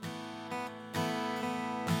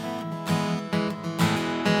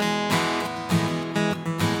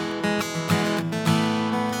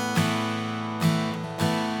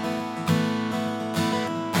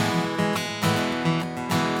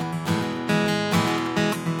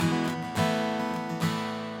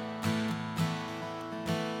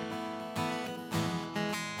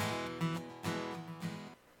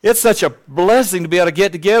It's such a blessing to be able to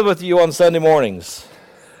get together with you on Sunday mornings.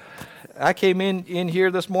 I came in here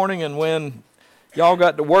this morning, and when y'all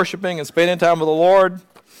got to worshiping and spending time with the Lord,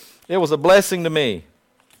 it was a blessing to me.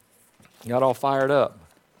 Got all fired up.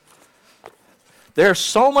 There's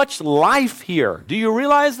so much life here. Do you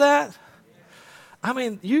realize that? I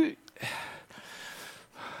mean,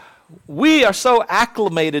 we are so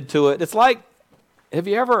acclimated to it. It's like, have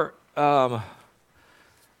you ever,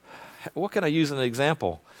 what can I use as an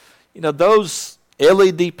example? You know, those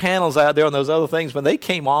LED panels out there and those other things, when they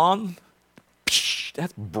came on,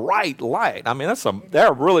 that's bright light. I mean,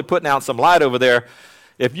 they're really putting out some light over there.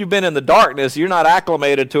 If you've been in the darkness, you're not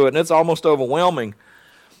acclimated to it, and it's almost overwhelming.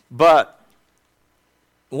 But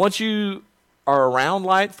once you are around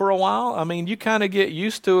light for a while, I mean, you kind of get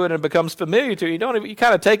used to it and it becomes familiar to you. You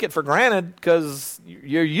kind of take it for granted because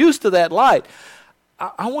you're used to that light.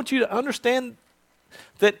 I want you to understand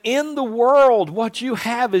that in the world, what you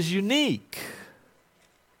have is unique.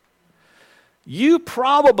 You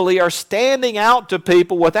probably are standing out to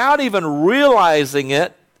people without even realizing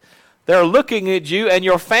it. They're looking at you, and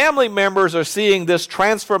your family members are seeing this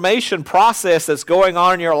transformation process that's going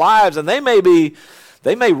on in your lives, and they may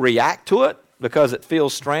react to it because it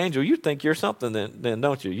feels strange. Well, you think you're something, then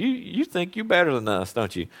don't you? You think you're better than us,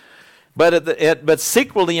 don't you? But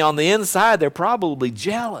secretly on the inside, they're probably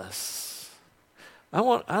jealous. I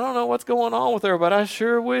don't know what's going on with her, but I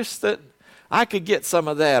sure wish that I could get some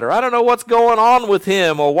of that. Or I don't know what's going on with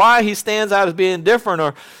him, or why he stands out as being different,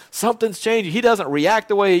 or something's changing. He doesn't react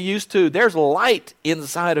the way he used to. There's light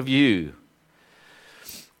inside of you.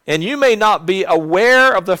 And you may not be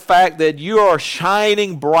aware of the fact that you are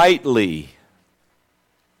shining brightly.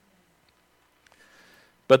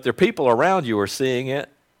 But the people around you are seeing it.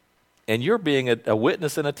 And you're being a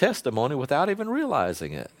witness and a testimony without even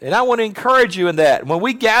realizing it. And I want to encourage you in that. When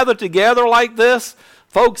we gather together like this,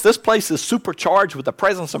 folks, this place is supercharged with the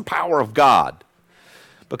presence and power of God.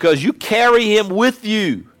 Because you carry Him with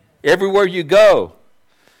you everywhere you go.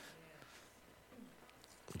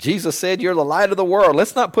 Jesus said, you're the light of the world.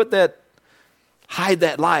 Let's not hide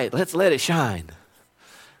that light. Let's let it shine.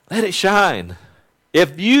 Let it shine.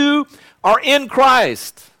 If you are in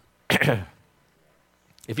Christ,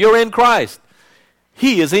 if you're in Christ,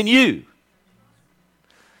 He is in you.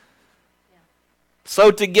 So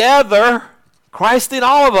together, Christ in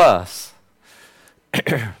all of us.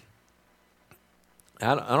 I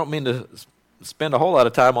don't mean to spend a whole lot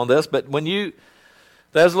of time on this, but when you've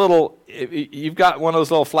got one of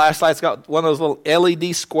those little flashlights, got one of those little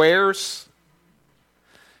LED squares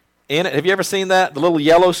in it. Have you ever seen that? The little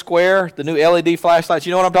yellow square, the new LED flashlights.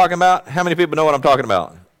 You know what I'm talking about? How many people know what I'm talking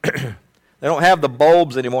about? They don't have the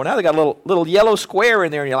bulbs anymore. Now they got a little yellow square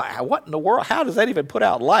in there, and you're like, what in the world? How does that even put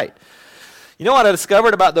out light? You know what I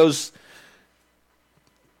discovered about those?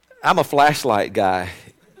 I'm a flashlight guy.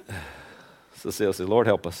 Cecile says, Lord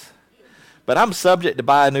help us. But I'm subject to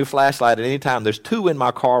buy a new flashlight at any time. There's 2 in my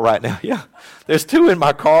car right now. Yeah, there's 2 in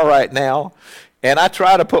my car right now. And I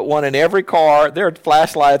try to put one in every car. There are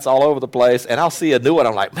flashlights all over the place. And I'll see a new one.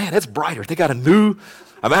 I'm like, man, it's brighter. They got a new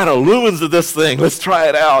amount of lumens of this thing. Let's try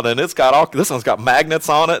it out. And this one's got magnets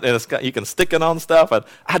on it, and you can stick it on stuff. And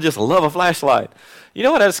I just love a flashlight. You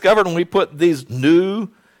know what I discovered when we put these new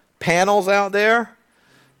panels out there?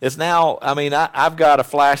 It's now, I've got a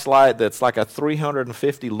flashlight that's like a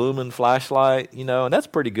 350 lumen flashlight, and that's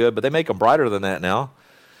pretty good, but they make them brighter than that now.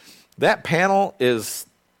 That panel is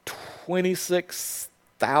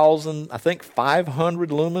 26,000, I think 500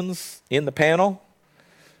 lumens in the panel.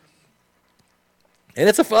 And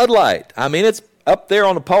it's a floodlight. It's up there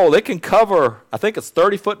on the pole. It can cover, I think it's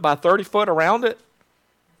 30 foot by 30 foot around it,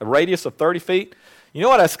 a radius of 30 feet. You know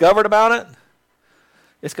what I discovered about it?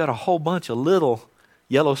 It's got a whole bunch of little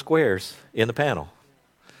yellow squares in the panel.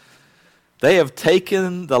 They have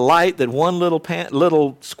taken the light that one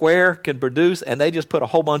little square can produce, and they just put a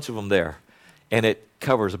whole bunch of them there, and it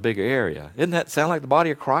covers a bigger area. Doesn't that sound like the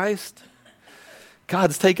body of Christ?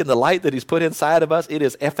 God's taken the light that He's put inside of us. It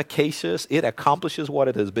is efficacious. It accomplishes what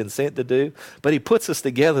it has been sent to do. But He puts us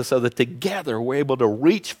together so that together we're able to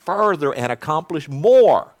reach further and accomplish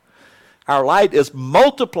more. Our light is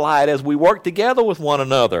multiplied as we work together with one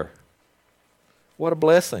another. What a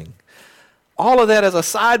blessing. All of that as a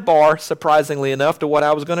sidebar, surprisingly enough, to what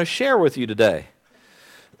I was going to share with you today.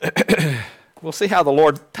 We'll see how the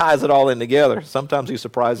Lord ties it all in together. Sometimes He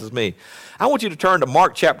surprises me. I want you to turn to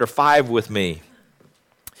Mark chapter 5 with me.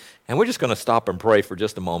 And we're just going to stop and pray for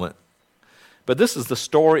just a moment. But this is the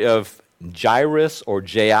story of Jairus or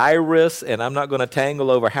Jairus, and I'm not going to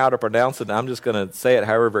tangle over how to pronounce it. I'm just going to say it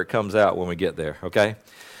however it comes out when we get there, okay?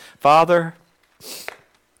 Father,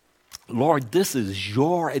 Lord, this is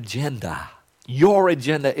your agenda. Your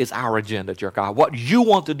agenda is our agenda, dear God. What you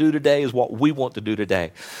want to do today is what we want to do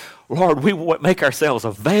today. Lord, we make ourselves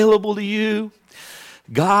available to you.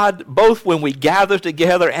 God, both when we gather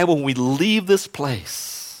together and when we leave this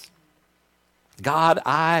place. God,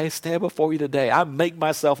 I stand before you today. I make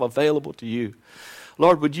myself available to you.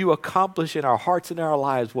 Lord, would you accomplish in our hearts and our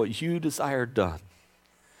lives what you desire done?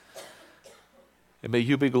 And may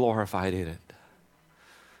you be glorified in it.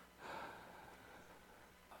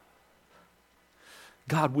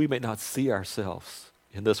 God, we may not see ourselves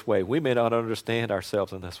in this way. We may not understand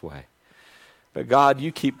ourselves in this way. But God,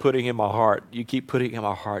 you keep putting in my heart. You keep putting in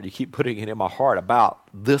my heart. You keep putting it in my heart about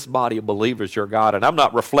this body of believers, your God. And I'm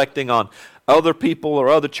not reflecting on other people or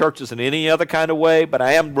other churches in any other kind of way, but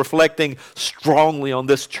I am reflecting strongly on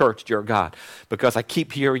this church, dear God, because I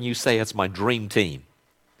keep hearing you say it's my dream team.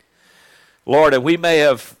 Lord, and we may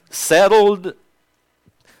have settled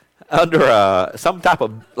under some type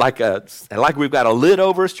of, like we've got a lid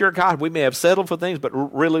over us, dear God. We may have settled for things, but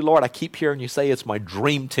really, Lord, I keep hearing you say it's my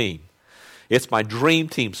dream team. It's my dream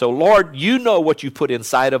team. So, Lord, you know what you put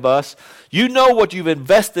inside of us. You know what you've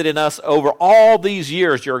invested in us over all these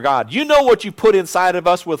years, dear God. You know what you put inside of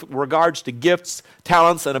us with regards to gifts,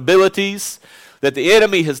 talents, and abilities, that the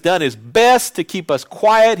enemy has done his best to keep us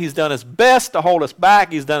quiet. He's done his best to hold us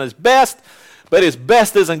back. He's done his best, but his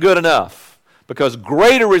best isn't good enough. Because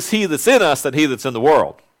greater is he that's in us than he that's in the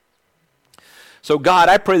world. So God,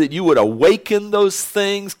 I pray that you would awaken those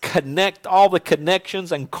things, connect all the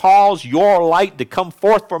connections, and cause your light to come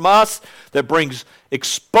forth from us that brings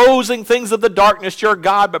exposing things of the darkness, your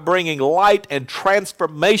God, but bringing light and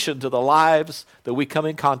transformation to the lives that we come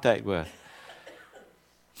in contact with.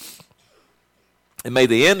 And may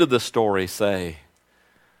the end of the story say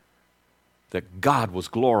that God was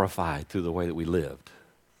glorified through the way that we lived.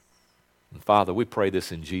 And Father, we pray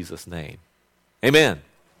this in Jesus' name. Amen.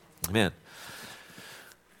 Amen.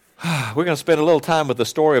 We're going to spend a little time with the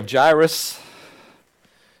story of Jairus.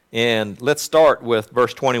 And let's start with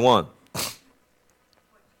verse 21.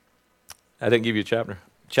 I didn't give you a chapter.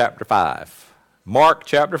 Chapter 5. Mark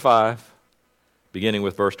chapter 5, beginning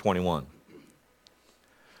with verse 21.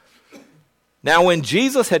 Now when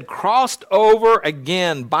Jesus had crossed over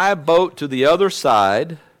again by boat to the other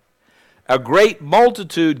side, a great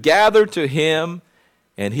multitude gathered to him,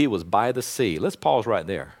 and he was by the sea. Let's pause right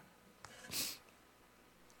there.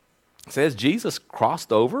 It says Jesus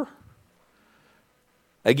crossed over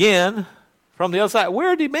again from the other side. Where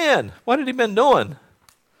had he been? What had he been doing?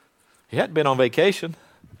 He hadn't been on vacation.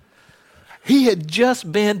 He had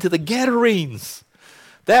just been to the Gadarenes.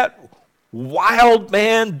 That wild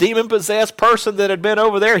man, demon-possessed person that had been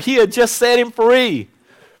over there, he had just set him free.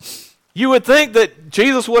 You would think that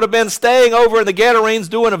Jesus would have been staying over in the Gadarenes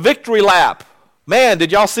doing a victory lap. Man,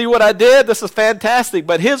 did y'all see what I did? This is fantastic.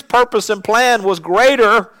 But his purpose and plan was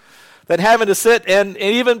greater than having to sit and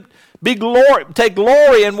even take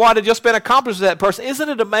glory in what had just been accomplished with that person. Isn't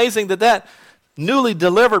it amazing that that newly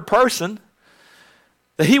delivered person,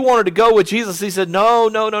 that he wanted to go with Jesus? He said, no.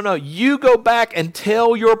 You go back and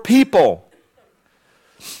tell your people.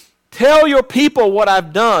 Tell your people what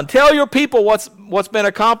I've done. Tell your people what's been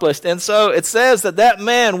accomplished. And so it says that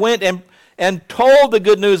man went and told the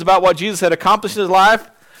good news about what Jesus had accomplished in his life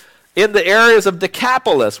in the areas of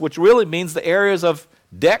Decapolis, which really means the areas of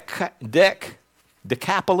Decapolis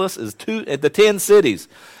is the 10 cities.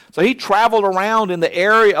 So he traveled around in the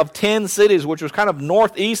area of 10 cities, which was kind of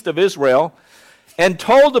northeast of Israel, and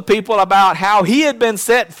told the people about how he had been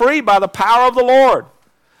set free by the power of the Lord.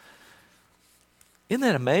 Isn't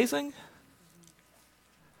that amazing?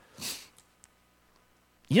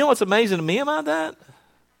 You know what's amazing to me about that?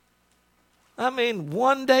 I mean,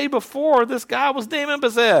 one day before, this guy was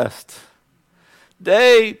demon-possessed.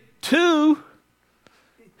 Day 2,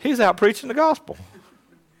 he's out preaching the gospel.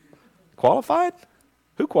 Qualified?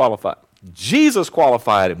 Who qualified? Jesus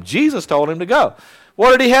qualified him. Jesus told him to go.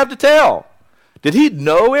 What did he have to tell? Did he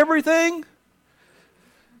know everything?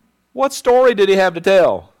 What story did he have to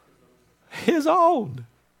tell? His own.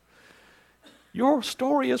 Your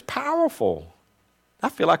story is powerful. I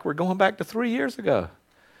feel like we're going back to 3 years ago.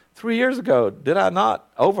 3 years ago, did I not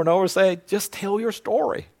over and over say, just tell your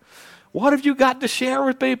story? What have you got to share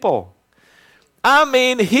with people? I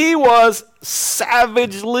mean, he was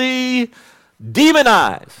savagely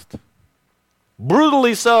demonized.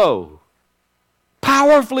 Brutally so.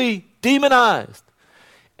 Powerfully demonized.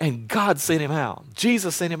 And God sent him out.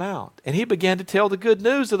 Jesus sent him out. And he began to tell the good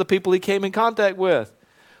news to the people he came in contact with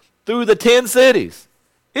through the 10 cities.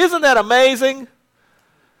 Isn't that amazing?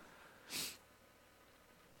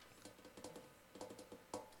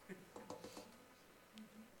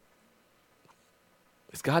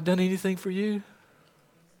 Has God done anything for you?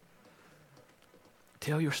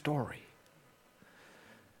 Tell your story.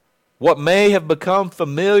 What may have become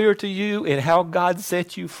familiar to you and how God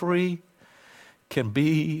set you free can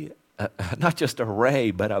be not just a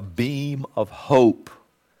ray, but a beam of hope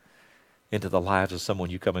into the lives of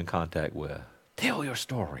someone you come in contact with. Tell your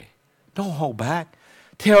story. Don't hold back.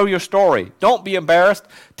 Tell your story. Don't be embarrassed.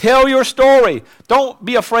 Tell your story. Don't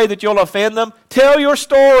be afraid that you'll offend them. Tell your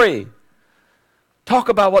story. Talk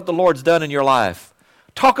about what the Lord's done in your life.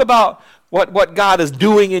 Talk about what God is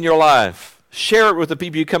doing in your life. Share it with the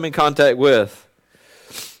people you come in contact with.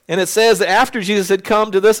 And it says that after Jesus had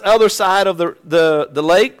come to this other side of the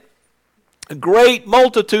lake, a great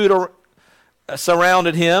multitude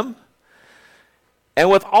surrounded him. And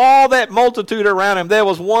with all that multitude around him, there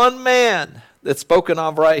was one man that's spoken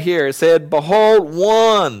of right here. It said, behold,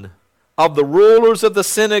 one of the rulers of the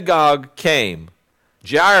synagogue came,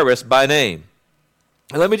 Jairus by name.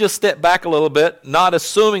 And let me just step back a little bit, not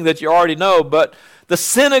assuming that you already know, but the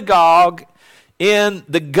synagogue in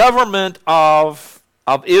the government of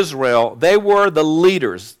Israel, they were the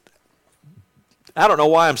leaders. I don't know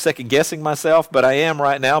why I'm second guessing myself, but I am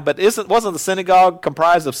right now. But wasn't the synagogue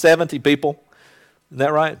comprised of 70 people? Isn't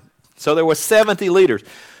that right? So there were 70 leaders.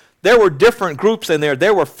 There were different groups in there.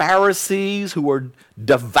 There were Pharisees who were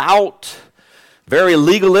devout, very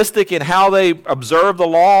legalistic in how they observed the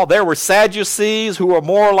law. There were Sadducees who were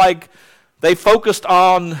more like they focused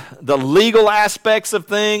on the legal aspects of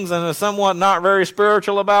things and are somewhat not very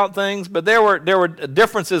spiritual about things. But there were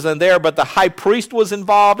differences in there. But the high priest was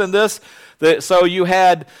involved in this. So you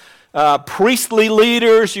had priestly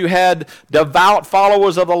leaders, you had devout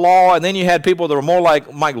followers of the law, and then you had people that were more like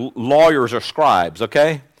lawyers or scribes,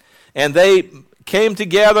 okay? And they came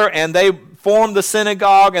together and they formed the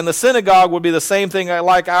synagogue, and the synagogue would be the same thing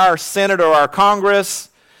like our Senate or our Congress,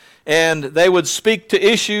 and they would speak to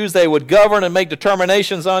issues, they would govern and make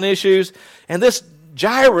determinations on issues, and this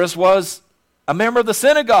Jairus was a member of the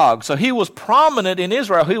synagogue, so he was prominent in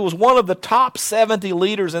Israel. He was one of the top 70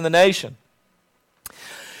 leaders in the nation.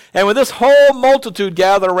 And when this whole multitude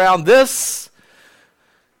gathered around this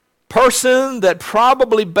person that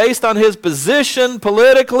probably based on his position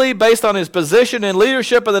politically, based on his position in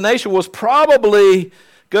leadership of the nation, was probably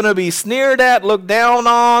going to be sneered at, looked down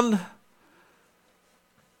on,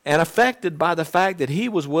 and affected by the fact that he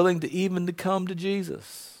was willing to even to come to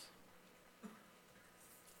Jesus.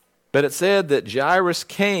 But it said that Jairus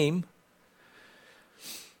came,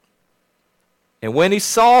 and when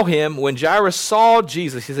Jairus saw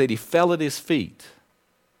Jesus, he said he fell at his feet.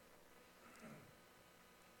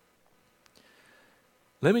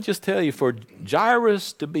 Let me just tell you, for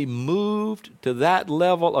Jairus to be moved to that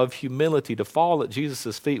level of humility, to fall at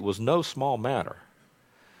Jesus' feet, was no small matter.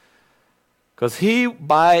 Because he,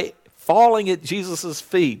 by falling at Jesus'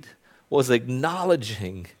 feet, was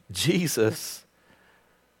acknowledging Jesus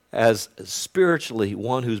as spiritually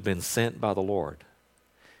one who's been sent by the Lord.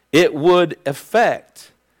 It would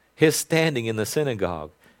affect his standing in the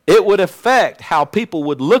synagogue. It would affect how people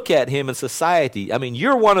would look at him in society. I mean,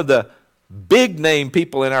 you're one of the big name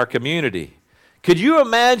people in our community. Could you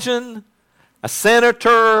imagine a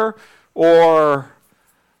senator or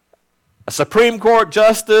a Supreme Court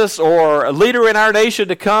justice or a leader in our nation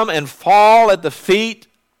to come and fall at the feet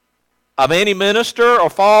of any minister, or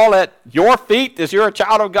fall at your feet as you're a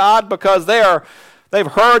child of God, because they've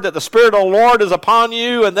heard that the Spirit of the Lord is upon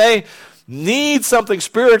you and they need something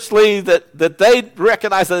spiritually that they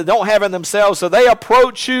recognize that they don't have in themselves, so they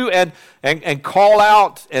approach you and call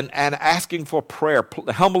out and asking for prayer,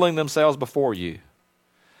 humbling themselves before you.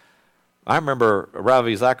 I remember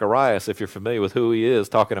Ravi Zacharias, if you're familiar with who he is,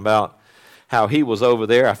 talking about how he was over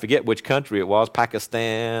there. I forget which country it was,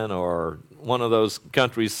 Pakistan or one of those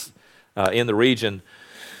countries in the region.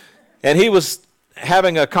 And he was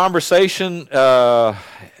having a conversation.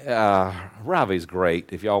 Ravi's great,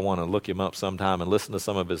 if y'all want to look him up sometime and listen to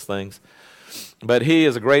some of his things. But he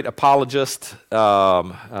is a great apologist,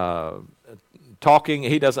 talking.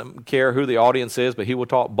 He doesn't care who the audience is, but he will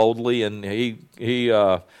talk boldly, and he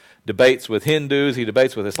debates with Hindus, he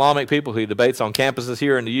debates with Islamic people, he debates on campuses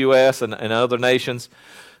here in the U.S. and other nations.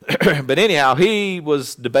 But anyhow, he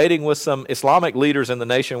was debating with some Islamic leaders in the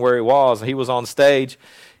nation where he was, and he was on stage,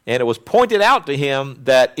 and it was pointed out to him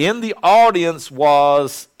that in the audience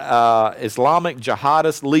was Islamic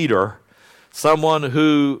jihadist leader, someone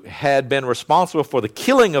who had been responsible for the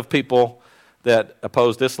killing of people that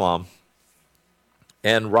opposed Islam.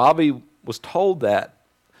 And Ravi was told that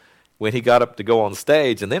when he got up to go on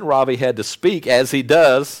stage, and then Ravi had to speak, as he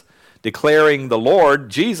does, declaring the Lord,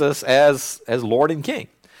 Jesus, as Lord and King.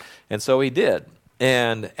 And so he did.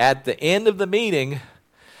 And at the end of the meeting,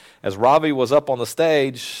 as Ravi was up on the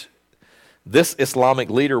stage, this Islamic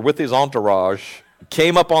leader with his entourage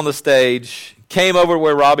came up on the stage, came over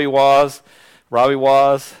where Ravi was,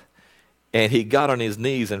 and he got on his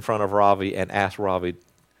knees in front of Ravi and asked Ravi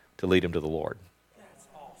to lead him to the Lord. That's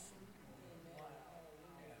awesome.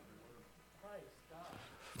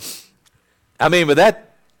 I mean, but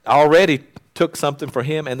that already took something for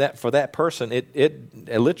him, and that for that person,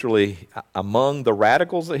 it literally, among the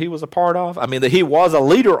radicals that he was a part of, I mean, that he was a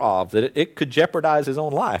leader of, that it could jeopardize his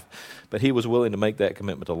own life, but he was willing to make that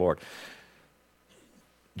commitment to the Lord.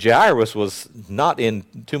 Jairus was not in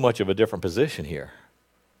too much of a different position here.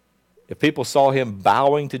 If people saw him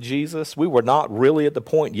bowing to Jesus, we were not really at the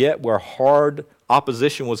point yet where hard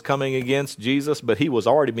opposition was coming against Jesus, but he was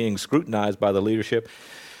already being scrutinized by the leadership.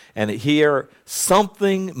 And here,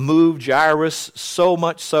 something moved Jairus so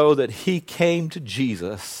much so that he came to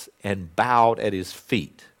Jesus and bowed at his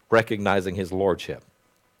feet, recognizing his lordship.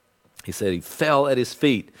 He said he fell at his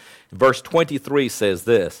feet. Verse 23 says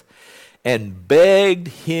this, and begged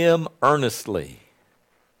him earnestly,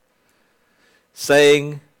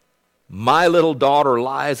 saying, my little daughter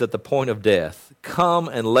lies at the point of death. Come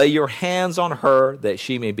and lay your hands on her that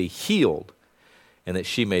she may be healed and that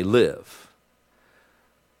she may live.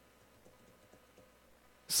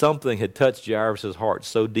 Something had touched Jairus' heart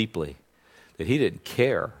so deeply that he didn't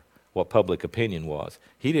care what public opinion was.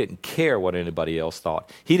 He didn't care what anybody else thought.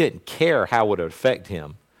 He didn't care how it would affect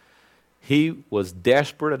him. He was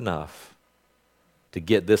desperate enough to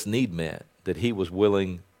get this need met that he was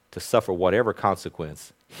willing to suffer whatever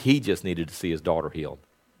consequence. He just needed to see his daughter healed.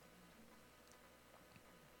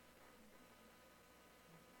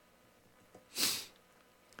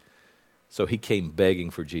 So he came begging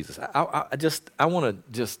for Jesus. I want to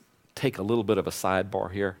just take a little bit of a sidebar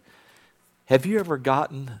here. Have you ever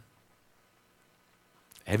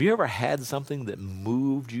had something that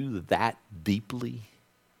moved you that deeply?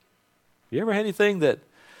 You ever had anything that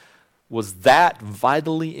was that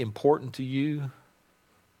vitally important to you?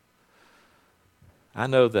 I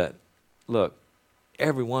know that, look,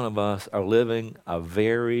 every one of us are living a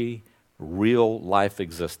very real life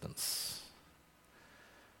existence.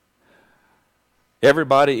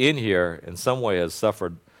 Everybody in here in some way has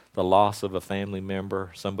suffered the loss of a family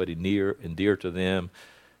member, somebody near and dear to them.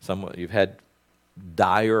 You've had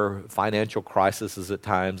dire financial crises at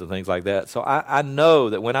times and things like that. So I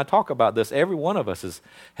know that when I talk about this, every one of us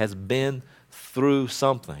has been through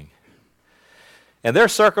something. And there are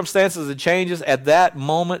circumstances and changes at that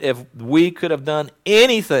moment. If we could have done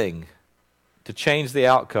anything to change the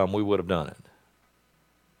outcome, we would have done it.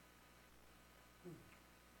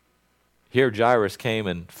 Here Jairus came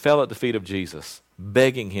and fell at the feet of Jesus,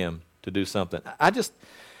 begging him to do something.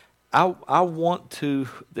 I want to,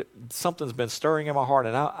 something's been stirring in my heart,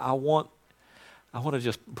 and I want to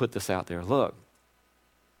just put this out there. Look,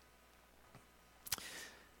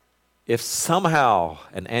 if somehow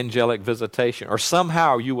an angelic visitation, or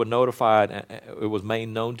somehow you were notified, it was made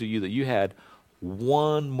known to you that you had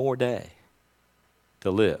one more day to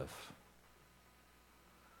live.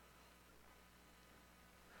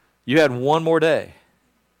 You had one more day.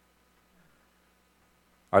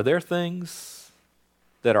 Are there things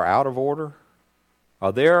that are out of order?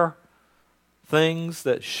 Are there things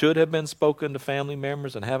that should have been spoken to family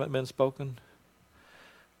members and haven't been spoken?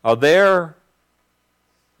 Are there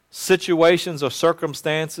situations or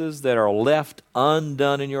circumstances that are left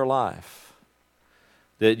undone in your life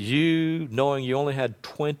that you, knowing you only had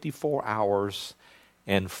 24 hours,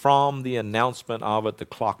 and from the announcement of it, the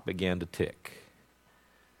clock began to tick?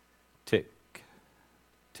 Tick,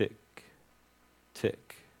 tick,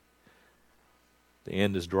 tick. The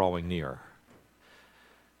end is drawing near.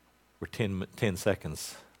 We're 10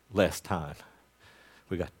 seconds less time.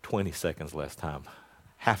 We got 20 seconds less time.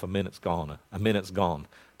 Half a minute's gone. A minute's gone.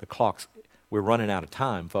 The clock's, we're running out of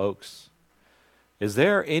time, folks. Is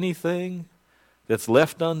there anything that's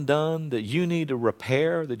left undone that you need to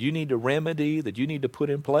repair, that you need to remedy, that you need to put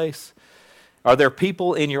in place? Are there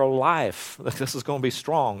people in your life, this is going to be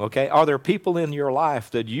strong, okay? Are there people in your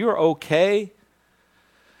life that you're okay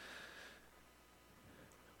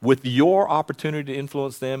with your opportunity to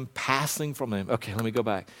influence them passing from them? Okay, let me go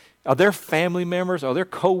back. Are there family members? Are there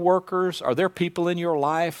co-workers? Are there people in your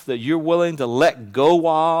life that you're willing to let go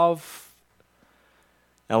of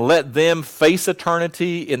and let them face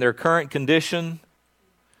eternity in their current condition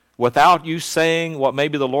without you saying what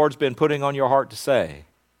maybe the Lord's been putting on your heart to say?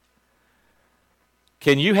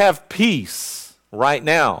 Can you have peace right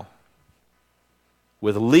now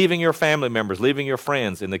with leaving your family members, leaving your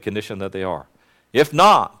friends in the condition that they are? If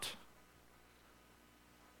not,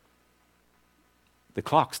 the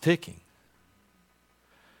clock's ticking.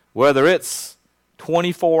 Whether it's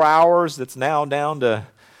 24 hours, that's now down to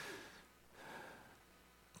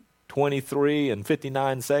 23 and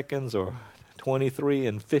 59 seconds, or 23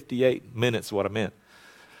 and 58 minutes, what I meant.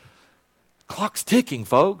 Clock's ticking,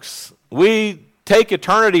 folks. We take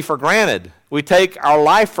eternity for granted. We take our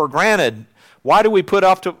life for granted. Why do we put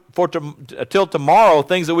off till tomorrow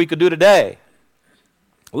things that we could do today?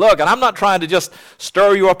 Look, and I'm not trying to just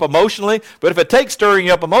stir you up emotionally, but if it takes stirring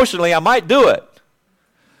you up emotionally, I might do it.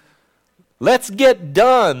 Let's get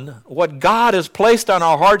done what God has placed on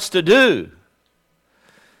our hearts to do.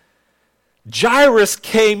 Jairus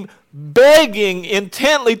came begging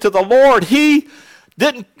intently to the Lord. He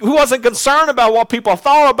wasn't concerned about what people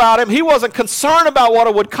thought about him. He wasn't concerned about what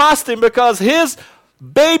it would cost him, because his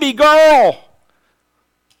baby girl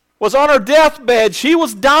was on her deathbed. She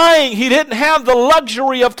was dying. He didn't have the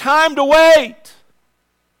luxury of time to wait.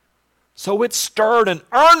 So it stirred an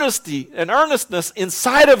earnestness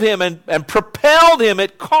inside of him and propelled him.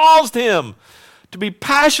 It caused him to be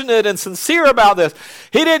passionate and sincere about this.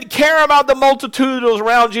 He didn't care about the multitude that was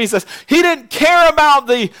around Jesus. He didn't care about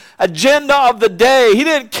the agenda of the day. He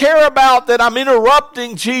didn't care about that I'm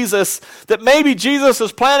interrupting Jesus, that maybe Jesus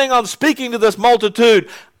is planning on speaking to this multitude.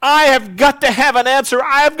 I have got to have an answer.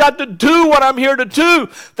 I have got to do what I'm here to do.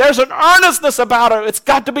 There's an earnestness about it. It's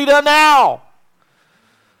got to be done now.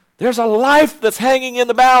 There's a life that's hanging in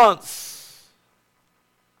the balance.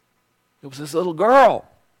 It was this little girl.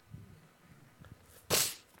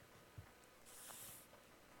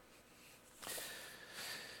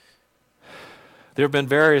 There have been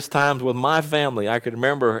various times with my family I could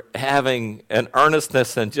remember having an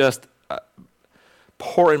earnestness and just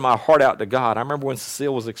pouring my heart out to God. I remember when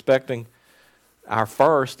Cecile was expecting our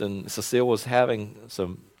first, and Cecile was having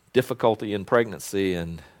some difficulty in pregnancy,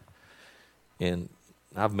 and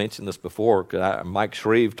I've mentioned this before, because Mike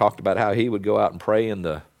Shreve talked about how he would go out and pray in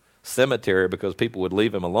the cemetery because people would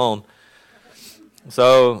leave him alone.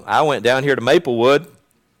 So I went down here to Maplewood.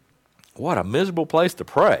 What a miserable place to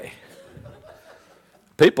pray.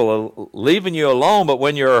 People are leaving you alone, but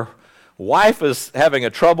when your wife is having a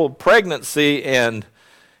troubled pregnancy and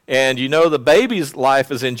you know the baby's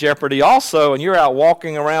life is in jeopardy also, and you're out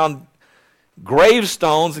walking around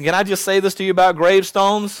gravestones, and can I just say this to you about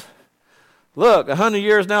gravestones? Look, 100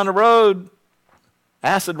 years down the road,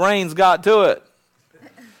 acid rain's got to it.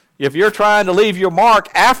 If you're trying to leave your mark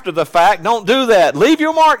after the fact, don't do that. Leave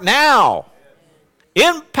your mark now.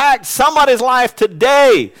 Impact somebody's life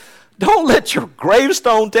today. Don't let your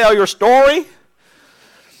gravestone tell your story.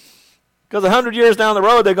 Because 100 years down the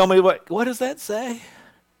road, they're going to be like, what does that say?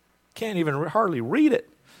 Can't even hardly read it.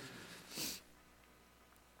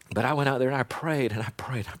 But I went out there and I prayed and I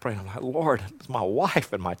prayed. I'm like, Lord, it's my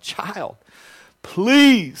wife and my child.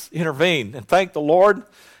 Please intervene. And thank the Lord.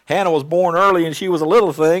 Hannah was born early and she was a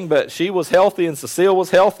little thing, but she was healthy and Cecile was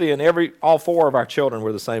healthy, and all four of our children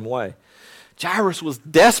were the same way. Jairus was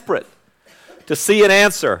desperate to see an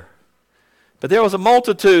answer. But there was a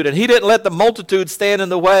multitude, and he didn't let the multitude stand in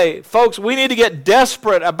the way. Folks, we need to get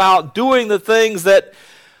desperate about doing the things that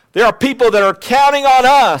there are people that are counting on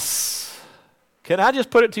us. Can I just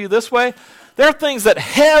put it to you this way? There are things that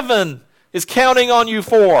heaven is counting on you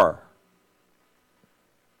for.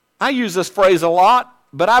 I use this phrase a lot,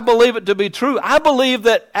 but I believe it to be true. I believe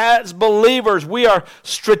that as believers, we are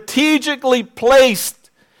strategically placed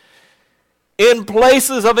in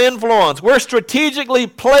places of influence. We're strategically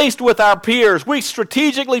placed with our peers. We're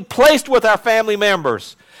strategically placed with our family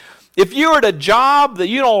members. If you're at a job that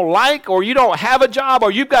you don't like, or you don't have a job,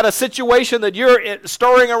 or you've got a situation that you're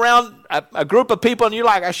stirring around a group of people and you're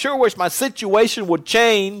like, I sure wish my situation would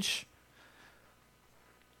change.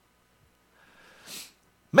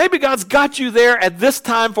 Maybe God's got you there at this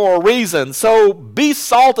time for a reason. So be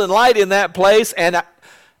salt and light in that place and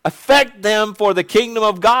affect them for the kingdom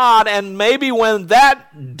of God. And maybe when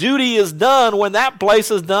that duty is done, when that place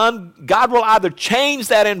is done, God will either change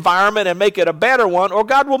that environment and make it a better one, or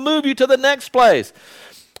God will move you to the next place.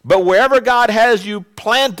 But wherever God has you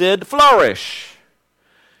planted, flourish.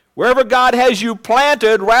 Wherever God has you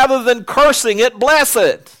planted, rather than cursing it, bless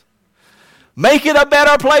it. Make it a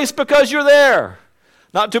better place because you're there.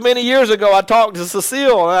 Not too many years ago, I talked to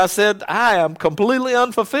Cecile and I said, I am completely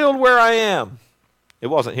unfulfilled where I am. It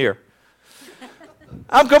wasn't here.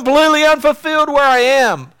 I'm completely unfulfilled where I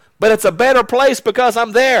am, but it's a better place because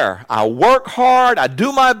I'm there. I work hard. I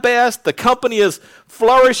do my best. The company is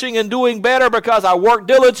flourishing and doing better because I work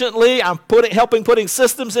diligently. I'm helping putting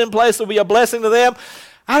systems in place to be a blessing to them.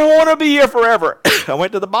 I don't want to be here forever. I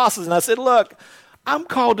went to the bosses and I said, look, I'm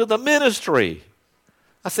called to the ministry.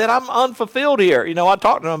 I said, I'm unfulfilled here. I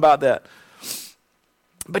talked to them about that.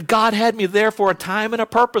 But God had me there for a time and a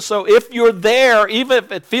purpose. So if you're there, even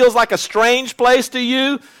if it feels like a strange place to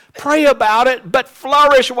you, pray about it, but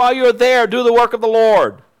flourish while you're there. Do the work of the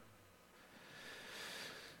Lord.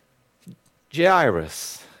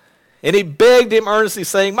 Jairus. And he begged him earnestly,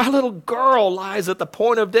 saying, my little girl lies at the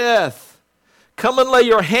point of death. Come and lay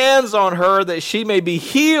your hands on her that she may be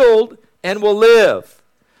healed and will live.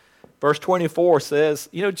 Verse 24 says,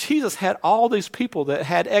 Jesus had all these people that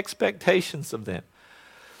had expectations of them.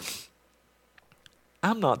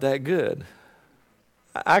 I'm not that good.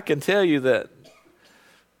 I can tell you that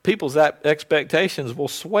people's expectations will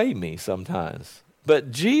sway me sometimes. But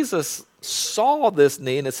Jesus saw this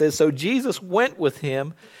need, and it says, so Jesus went with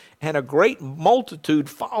him, and a great multitude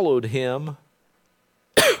followed him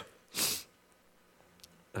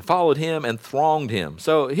and thronged him.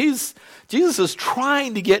 So Jesus is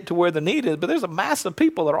trying to get to where the need is, but there's a mass of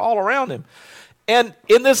people that are all around him. And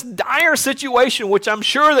in this dire situation, which I'm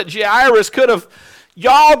sure that Jairus could have,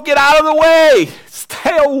 y'all get out of the way,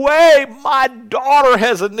 stay away, my daughter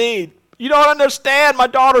has a need. You don't understand, my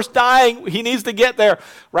daughter's dying, he needs to get there,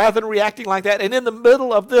 rather than reacting like that. And in the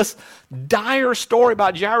middle of this dire story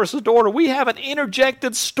about Jairus' daughter, we have an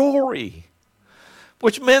interjected story,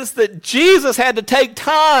 which means that Jesus had to take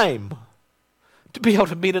time to be able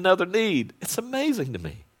to meet another need. It's amazing to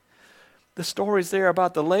me. The story's there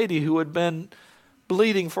about the lady who had been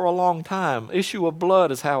bleeding for a long time. Issue of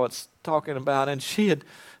blood is how it's talking about. And she had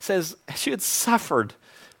suffered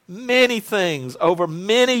many things over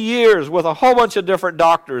many years with a whole bunch of different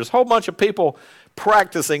doctors, a whole bunch of people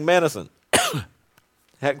practicing medicine.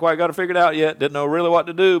 Hadn't quite got it figured out yet, didn't know really what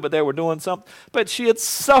to do, but they were doing something. But she had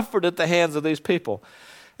suffered at the hands of these people.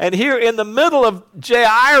 And here in the middle of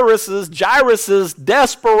Jairus'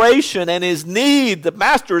 desperation and his need, the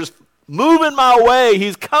master is moving my way.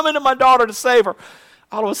 He's coming to my daughter to save her.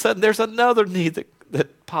 All of a sudden, there's another need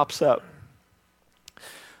that pops up.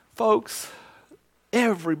 Folks,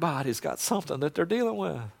 everybody's got something that they're dealing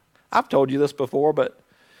with. I've told you this before, but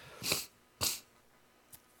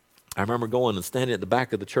I remember going and standing at the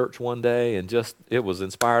back of the church one day, and it was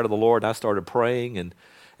inspired of the Lord, and I started praying, and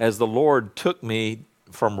as the Lord took me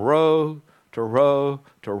from row to row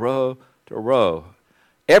to row to row,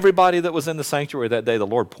 everybody that was in the sanctuary that day, the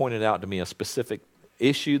Lord pointed out to me a specific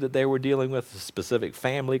issue that they were dealing with, a specific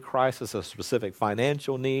family crisis, a specific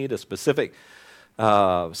financial need, a specific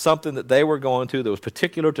something that they were going through that was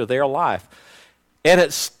particular to their life. And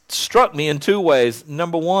it struck me in two ways.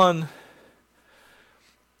 Number one,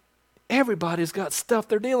 everybody's got stuff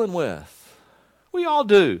they're dealing with. We all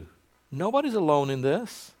do. Nobody's alone in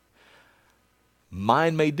this.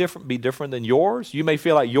 Mine may be different than yours. You may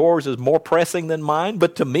feel like yours is more pressing than mine,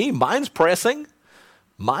 but to me, mine's pressing.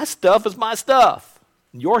 My stuff is my stuff.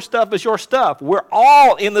 Your stuff is your stuff. We're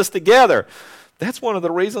all in this together. That's one of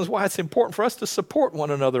the reasons why it's important for us to support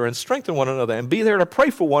one another and strengthen one another and be there to pray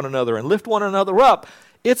for one another and lift one another up.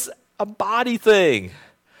 It's a body thing.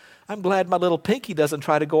 I'm glad my little pinky doesn't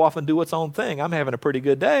try to go off and do its own thing. I'm having a pretty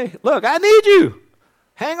good day. Look, I need you.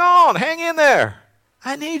 Hang on, hang in there.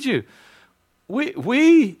 I need you.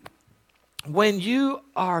 When you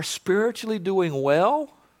are spiritually doing well,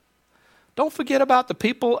 don't forget about the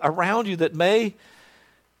people around you that may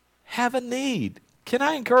have a need. Can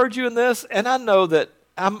I encourage you in this? And I know that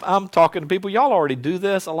I'm talking to people. Y'all already do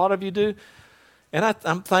this. A lot of you do. And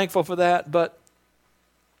I'm thankful for that. But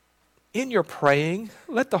in your praying,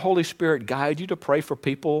 let the Holy Spirit guide you to pray for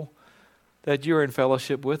people that you're in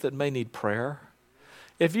fellowship with that may need prayer.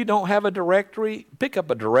 If you don't have a directory, pick up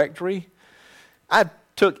a directory. I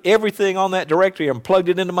took everything on that directory and plugged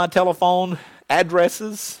it into my telephone,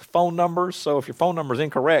 addresses, phone numbers. So if your phone number is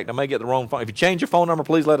incorrect, I may get the wrong phone. If you change your phone number,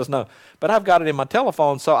 please let us know. But I've got it in my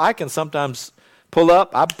telephone, so I can sometimes pull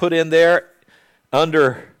up. I put in there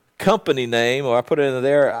under company name, or I put it in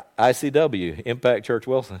there ICW, Impact Church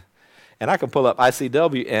Wilson. And I can pull up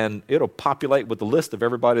ICW, and it'll populate with the list of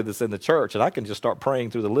everybody that's in the church. And I can just start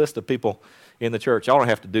praying through the list of people in the church. Y'all don't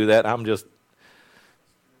have to do that. I'm just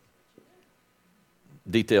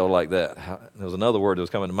detailed like that. There was another word that was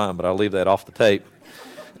coming to mind, but I'll leave that off the tape.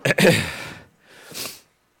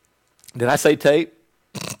 Did I say tape?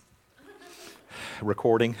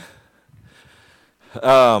 Recording.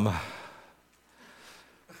 We're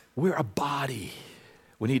a body.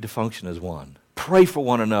 We need to function as one. Pray for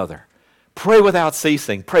one another. Pray without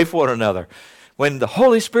ceasing. Pray for one another. When the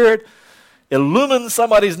Holy Spirit illumines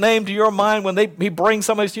somebody's name to your mind, when He brings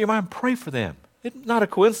somebody to your mind, pray for them. It's not a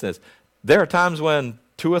coincidence. There are times when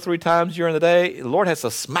 2 or 3 times during the day, the Lord has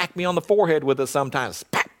to smack me on the forehead with it sometimes.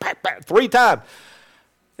 Pat, pat, pat, 3 times.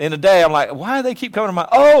 in a day, I'm like, why do they keep coming to my,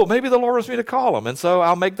 oh, maybe the Lord wants me to call them. And so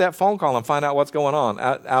I'll make that phone call and find out what's going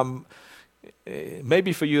on.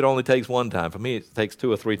 Maybe for you it only takes one time. For me, it takes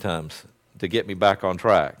 2 or 3 times to get me back on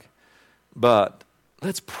track. But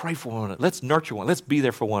let's pray for one another. Let's nurture one. Let's be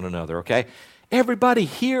there for one another, okay? Everybody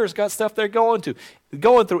here has got stuff they're going through.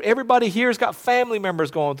 Everybody here has got family members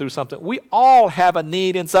going through something. We all have a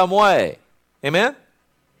need in some way. Amen?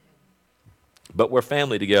 But we're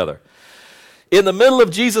family together. In the middle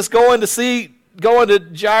of Jesus going to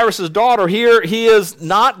Jairus' daughter, here he is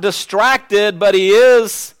not distracted, but he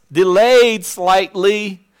is delayed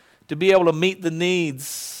slightly to be able to meet the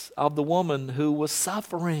needs of the woman who was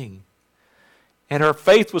suffering. And her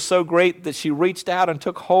faith was so great that she reached out and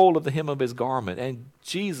took hold of the hem of his garment. And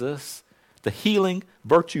Jesus, the healing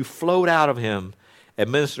virtue flowed out of him and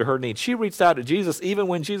ministered her needs. She reached out to Jesus even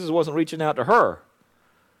when Jesus wasn't reaching out to her.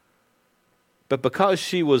 But because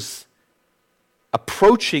she was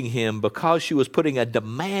approaching him, because she was putting a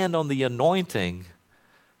demand on the anointing,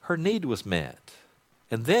 her need was met.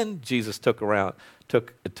 And then Jesus took time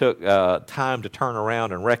to turn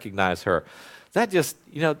around and recognize her. That just,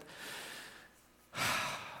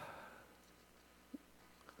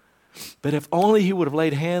 but if only he would have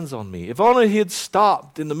laid hands on me, if only he had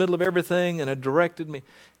stopped in the middle of everything and had directed me.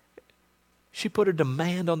 She put a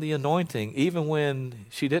demand on the anointing even when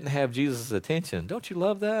she didn't have Jesus' attention. Don't you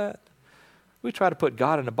love that? We try to put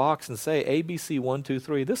God in a box and say, ABC 1, 2,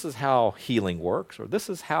 3, this is how healing works, or this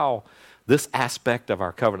is how this aspect of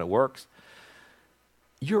our covenant works.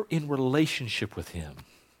 You're in relationship with him.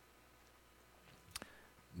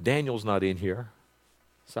 Daniel's not in here,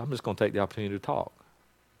 so I'm just going to take the opportunity to talk.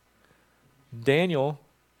 Daniel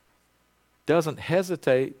doesn't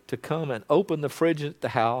hesitate to come and open the fridge at the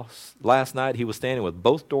house. Last night he was standing with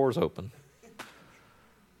both doors open.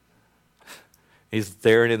 He's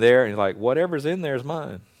there and there, and he's like, whatever's in there is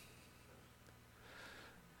mine.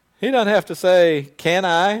 He doesn't have to say, can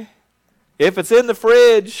I? If it's in the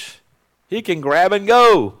fridge, he can grab and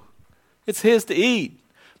go. It's his to eat.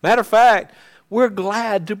 Matter of fact, we're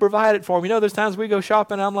glad to provide it for him. There's times we go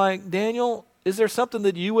shopping, I'm like, Daniel, is there something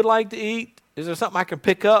that you would like to eat? Is there something I can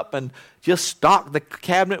pick up and just stock the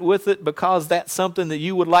cabinet with it because that's something that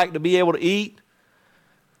you would like to be able to eat?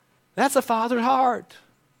 That's a father's heart.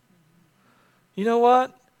 You know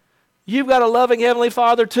what? You've got a loving Heavenly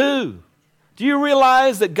Father too. Do you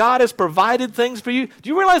realize that God has provided things for you? Do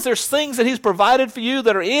you realize there's things that he's provided for you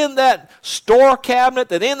that are in that store cabinet,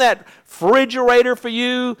 that in that refrigerator for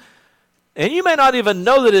you, and you may not even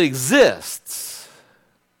know that it exists.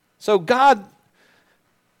 So God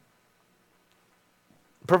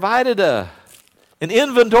provided an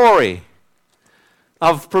inventory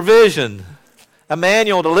of provision, a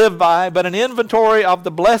manual to live by, but an inventory of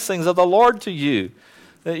the blessings of the Lord to you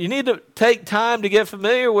that you need to take time to get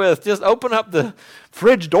familiar with. Just open up the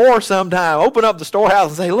fridge door sometime. Open up the storehouse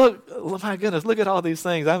and say, look, oh my goodness, look at all these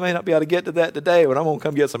things. I may not be able to get to that today, but I'm going to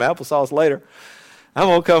come get some applesauce later. I'm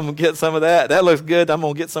going to come get some of that. That looks good. I'm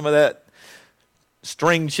going to get some of that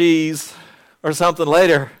string cheese or something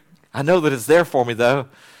later. I know that it's there for me, though.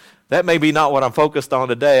 That may be not what I'm focused on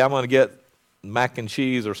today. I'm going to get mac and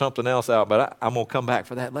cheese or something else out, but I'm going to come back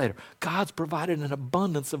for that later. God's provided an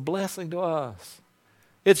abundance of blessing to us.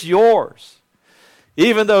 It's yours.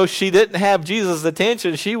 Even though she didn't have Jesus'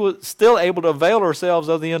 attention, she was still able to avail herself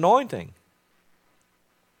of the anointing.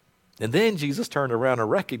 And then Jesus turned around and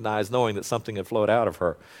recognized, knowing that something had flowed out of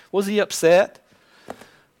her. Was he upset?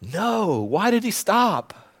 No. Why did he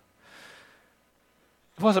stop?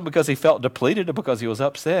 It wasn't because he felt depleted or because he was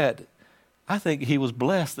upset. I think he was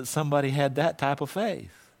blessed that somebody had that type of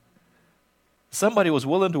faith. Somebody was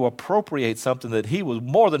willing to appropriate something that he was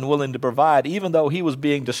more than willing to provide, even though he was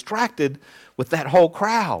being distracted with that whole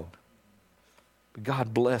crowd. But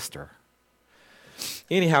God blessed her.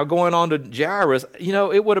 Anyhow, going on to Jairus,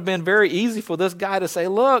 it would have been very easy for this guy to say,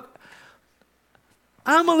 look,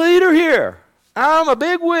 I'm a leader here. I'm a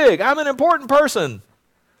bigwig. I'm an important person.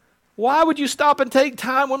 Why would you stop and take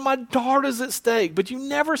time when my daughter's at stake? But you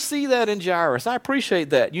never see that in Jairus. I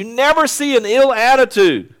appreciate that. You never see an ill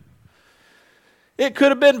attitude. It could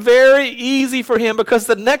have been very easy for him because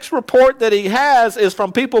the next report that he has is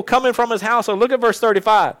from people coming from his house. So look at verse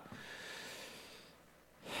 35.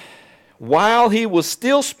 While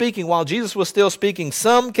Jesus was still speaking,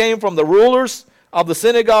 some came from the rulers of the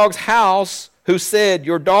synagogue's house who said,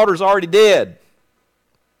 your daughter's already dead.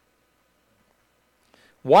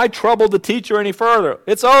 Why trouble the teacher any further?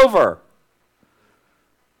 It's over.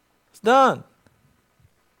 It's done.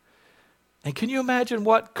 And can you imagine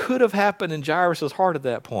what could have happened in Jairus' heart at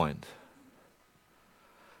that point?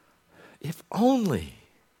 If only.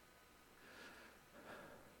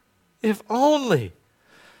 If only.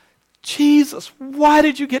 Jesus, why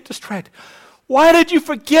did you get distracted? Why did you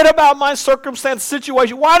forget about my circumstance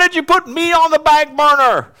situation? Why did you put me on the back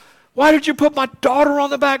burner? Why did you put my daughter on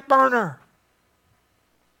the back burner?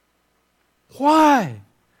 Why?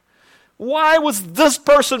 Why was this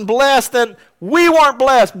person blessed and we weren't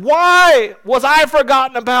blessed? Why was I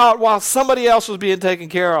forgotten about while somebody else was being taken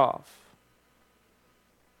care of?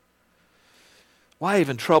 Why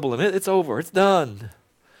even trouble him? It's over. It's done.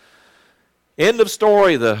 End of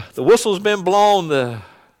story. The whistle's been blown.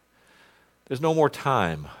 There's no more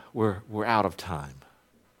time. We're out of time.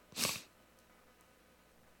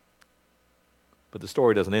 But the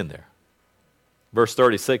story doesn't end there. Verse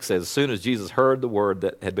 36 says, as soon as Jesus heard the word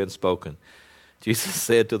that had been spoken, Jesus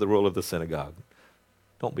said to the ruler of the synagogue,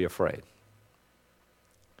 don't be afraid.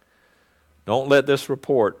 Don't let this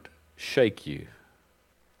report shake you.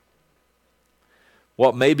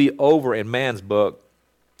 What may be over in man's book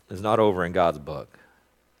is not over in God's book.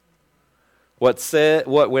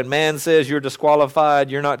 When man says you're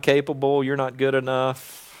disqualified, you're not capable, you're not good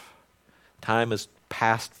enough, time is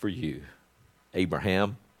past for you,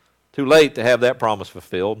 Abraham. Too late to have that promise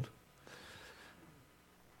fulfilled.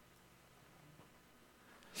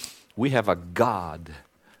 We have a God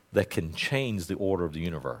that can change the order of the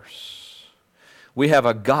universe. We have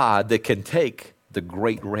a God that can take the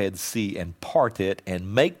great Red Sea and part it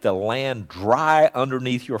and make the land dry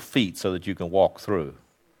underneath your feet so that you can walk through.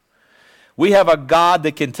 We have a God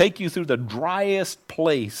that can take you through the driest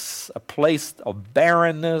place, a place of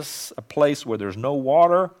barrenness, a place where there's no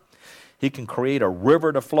water. He can create a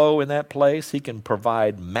river to flow in that place. He can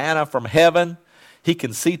provide manna from heaven. He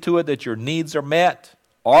can see to it that your needs are met.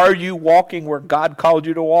 Are you walking where God called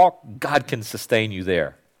you to walk? God can sustain you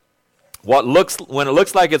there. When it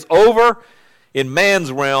looks like it's over in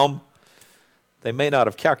man's realm, they may not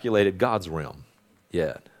have calculated God's realm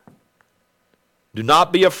yet. Do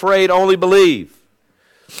not be afraid, only believe.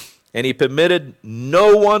 And he permitted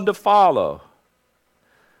no one to follow.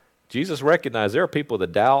 Jesus recognized there are people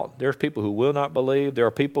that doubt. There are people who will not believe. There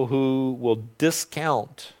are people who will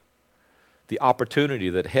discount the opportunity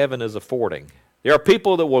that heaven is affording. There are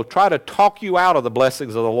people that will try to talk you out of the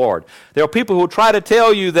blessings of the Lord. There are people who will try to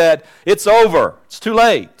tell you that it's over. It's too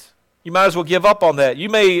late. You might as well give up on that. You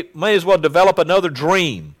may as well develop another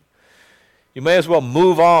dream. You may as well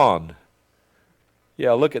move on.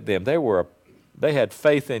 Yeah, look at them. They had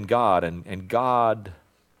faith in God, and God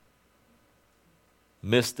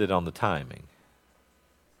missed it on the timing.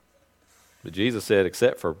 But Jesus said,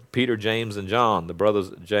 except for Peter, James, and John, the brothers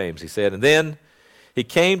of James, he said, and then he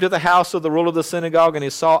came to the house of the ruler of the synagogue, and he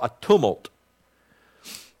saw a tumult.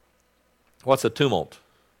 What's a tumult?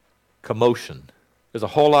 Commotion. There's a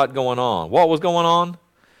whole lot going on. What was going on?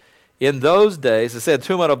 In those days, it said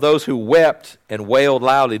tumult of those who wept and wailed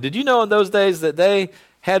loudly. Did you know in those days that they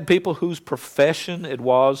had people whose profession it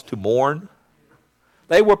was to mourn?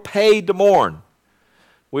 They were paid to mourn.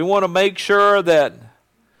 We want to make sure that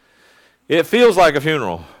it feels like a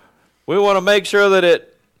funeral. We want to make sure that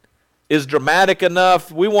it is dramatic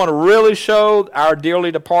enough. We want to really show our dearly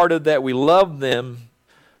departed that we love them.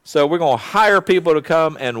 So we're going to hire people to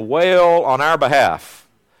come and wail on our behalf.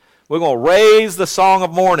 We're going to raise the song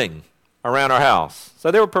of mourning around our house.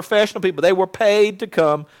 So they were professional people. They were paid to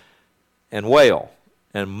come and wail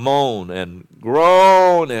and moan and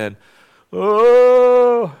groan and,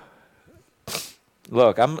 oh.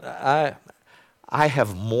 Look, I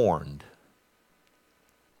have mourned.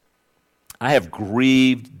 I have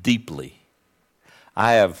grieved deeply.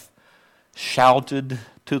 I have shouted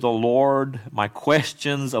to the Lord my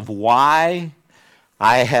questions of why.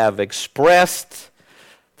 I have expressed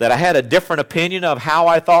that I had a different opinion of how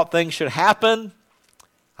I thought things should happen.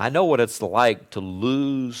 I know what it's like to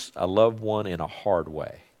lose a loved one in a hard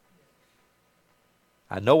way.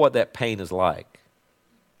 I know what that pain is like.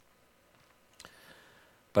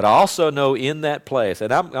 But I also know in that place,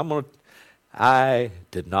 and I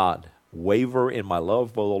did not waver in my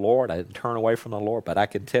love for the Lord. I didn't turn away from the Lord, but I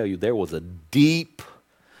can tell you there was a deep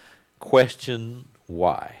question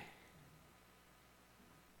why.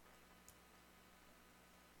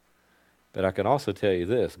 But I can also tell you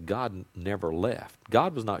this, God never left.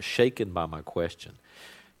 God was not shaken by my question.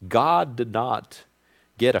 God did not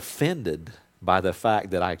get offended by the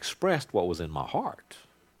fact that I expressed what was in my heart.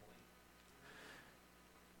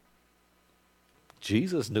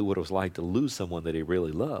 Jesus knew what it was like to lose someone that he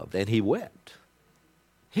really loved, and he wept.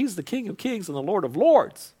 He's the King of Kings and the Lord of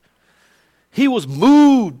Lords. He was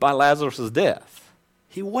moved by Lazarus' death.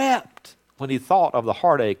 He wept when he thought of the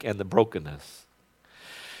heartache and the brokenness.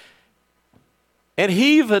 And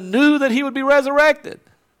he even knew that he would be resurrected.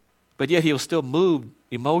 but yet he was still moved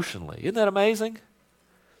emotionally. Isn't that amazing?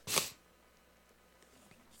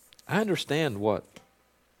 I understand what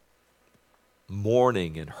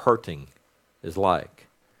mourning and hurting is like.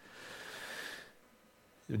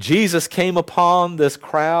 Jesus came upon this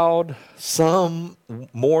crowd, some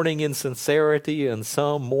mourning in sincerity and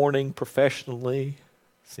some mourning professionally.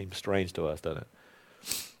 Seems strange to us, doesn't it?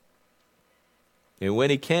 And when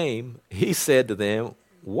he came, he said to them,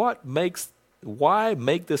 why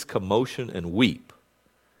make this commotion and weep?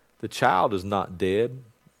 The child is not dead,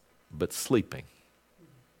 but sleeping.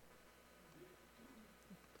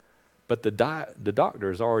 But the doctor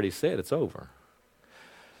has already said it's over.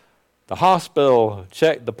 The hospital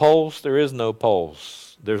checked the pulse. There is no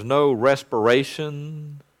pulse. There's no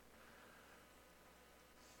respiration.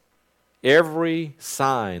 Every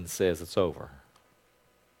sign says it's over.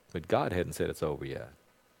 But God hadn't said it's over yet.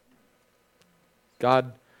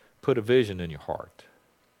 God put a vision in your heart.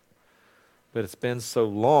 But it's been so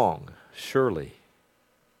long, surely.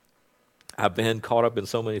 I've been caught up in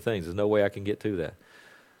so many things. There's no way I can get to that.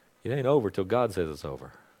 It ain't over till God says it's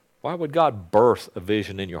over. Why would God birth a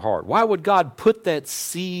vision in your heart? Why would God put that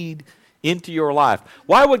seed into your life?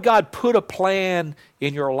 Why would God put a plan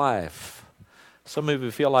in your life? Some of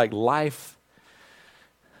you feel like life,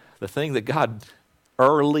 the thing that God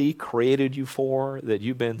early created you for, that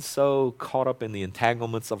you've been so caught up in the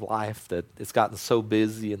entanglements of life that it's gotten so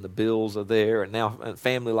busy and the bills are there and now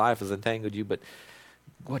family life has entangled you. But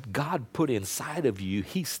what God put inside of you,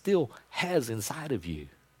 He still has inside of you.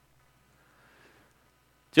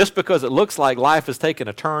 Just because it looks like life has taken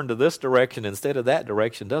a turn to this direction instead of that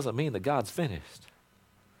direction doesn't mean that God's finished.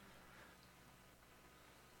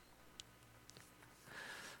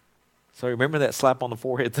 So remember that slap on the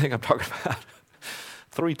forehead thing I'm talking about?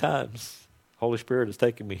 3 times Holy Spirit has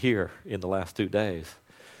taken me here in the last 2 days.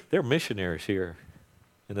 There are missionaries here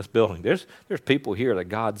in this building. There's people here that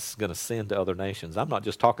God's going to send to other nations. I'm not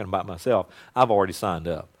just talking about myself. I've already signed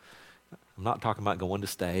up. I'm not talking about going to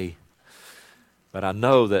stay. But I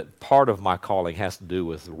know that part of my calling has to do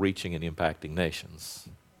with reaching and impacting nations.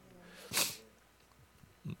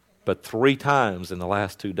 But 3 times in the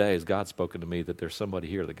last 2 days, God's spoken to me that there's somebody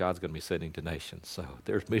here that God's going to be sending to nations. So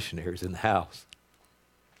there's missionaries in the house.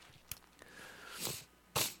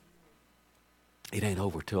 It ain't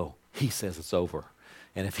over till He says it's over.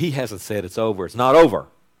 And if He hasn't said it's over, it's not over.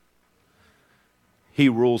 He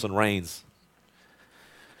rules and reigns.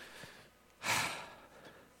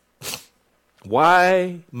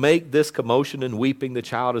 Why make this commotion and weeping? The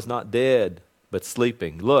child is not dead, but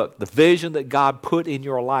sleeping. Look, the vision that God put in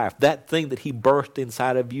your life, that thing that He birthed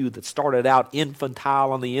inside of you that started out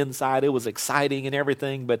infantile on the inside, it was exciting and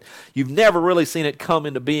everything, but you've never really seen it come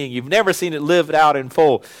into being. You've never seen it lived out in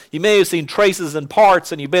full. You may have seen traces and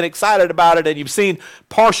parts and you've been excited about it and you've seen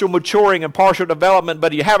partial maturing and partial development,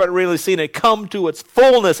 but you haven't really seen it come to its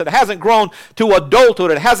fullness. It hasn't grown to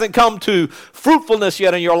adulthood. It hasn't come to fruitfulness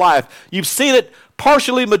yet in your life. You've seen it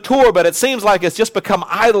partially mature, but it seems like it's just become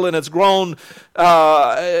idle and it's grown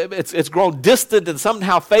distant and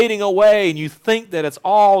somehow fading away, and you think that it's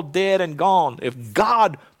all dead and gone. If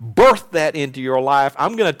God birthed that into your life,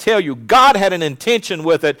 I'm going to tell you, God had an intention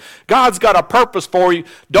with it. God's got a purpose for you.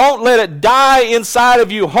 Don't let it die inside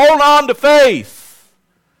of you. Hold on to faith.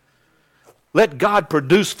 Let God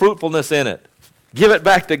produce fruitfulness in it. Give it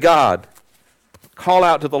back to God. Call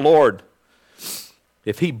out to the Lord.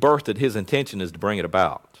 If He birthed it, His intention is to bring it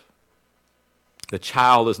about. The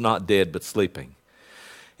child is not dead but sleeping.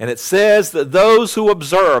 And it says that those who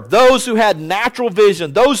observed, those who had natural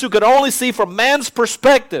vision, those who could only see from man's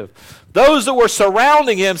perspective, those that were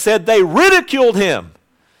surrounding Him said they ridiculed Him.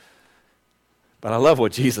 But I love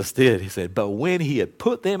what Jesus did. He said, but when He had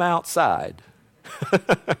put them outside,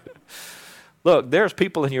 look, there's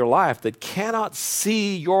people in your life that cannot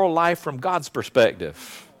see your life from God's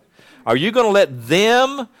perspective. Are you going to let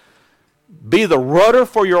them be the rudder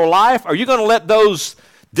for your life? Are you going to let those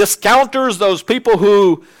discounters, those people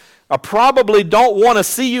who probably don't want to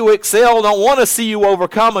see you excel, don't want to see you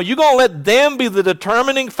overcome, are you going to let them be the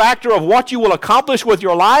determining factor of what you will accomplish with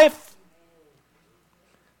your life?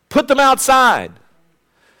 Put them outside.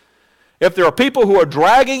 If there are people who are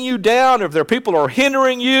dragging you down, if there are people who are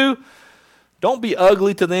hindering you, don't be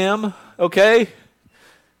ugly to them, okay?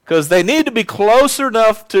 Because they need to be close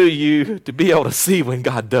enough to you to be able to see when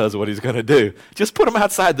God does what He's going to do. Just put them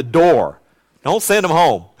outside the door. Don't send them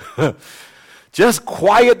home. Just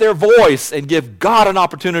quiet their voice and give God an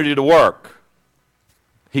opportunity to work.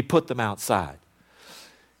 He put them outside.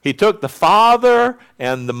 He took the father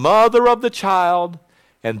and the mother of the child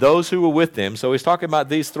and those who were with them. So He's talking about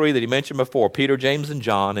these 3 that He mentioned before, Peter, James, and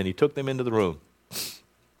John, and He took them into the room.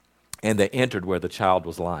 And they entered where the child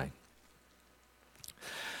was lying.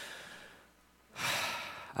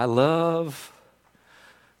 I love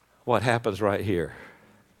what happens right here.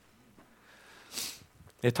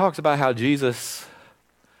 It talks about how Jesus,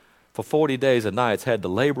 for 40 days and nights, had to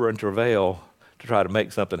labor and travail to try to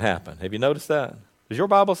make something happen. Have you noticed that? Does your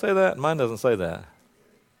Bible say that? Mine doesn't say that.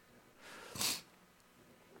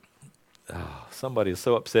 Oh, somebody is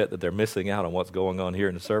so upset that they're missing out on what's going on here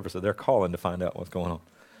in the service that they're calling to find out what's going on.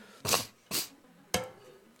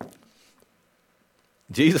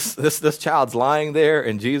 Jesus, this child's lying there,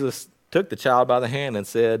 and Jesus took the child by the hand and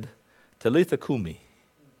said, Talitha kumi.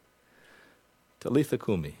 Talitha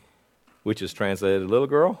kumi, which is translated, little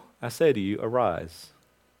girl, I say to you, arise.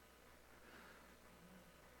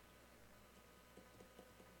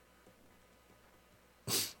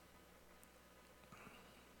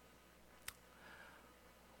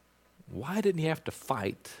 Why didn't he have to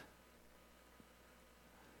fight?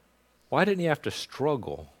 Why didn't he have to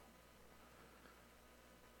struggle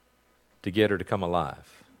to get her to come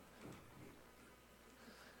alive?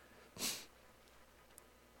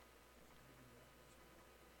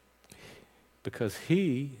 Because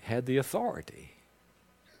he had the authority.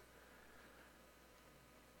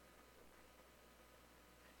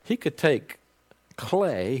 He could take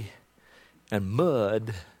clay and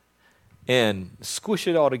mud and squish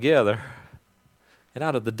it all together, and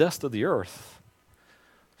out of the dust of the earth,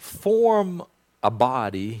 form a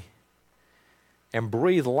body and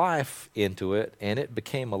breathe life into it, and it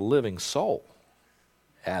became a living soul.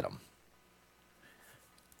 Adam.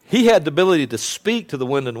 He had the ability to speak to the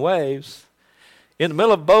wind and waves in the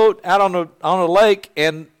middle of a boat out on a lake,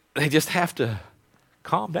 and they just have to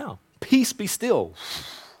calm down. Peace, be still.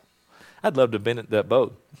 I'd love to have been at that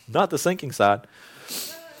boat. Not the sinking side,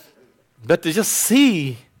 but to just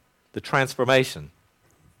see the transformation.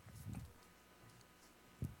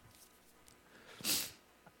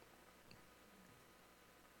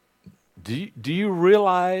 Do you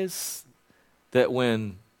realize that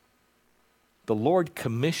when the Lord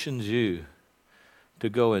commissions you to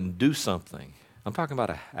go and do something, I'm talking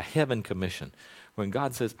about a heaven commission, when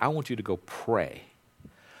God says, I want you to go pray.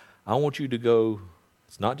 I want you to go,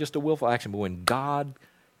 it's not just a willful action, but when God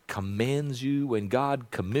commands you, when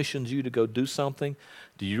God commissions you to go do something,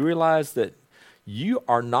 do you realize that you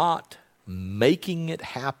are not making it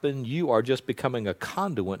happen? You are just becoming a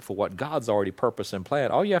conduit for what God's already purposed and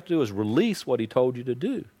planned. All you have to do is release what he told you to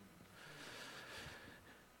do.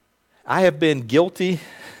 I have been guilty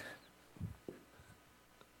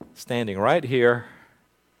standing right here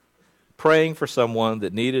praying for someone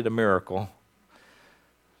that needed a miracle.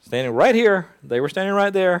 Standing right here, they were standing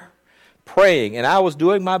right there praying, and I was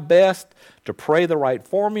doing my best to pray the right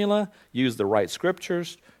formula, use the right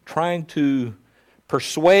scriptures, trying to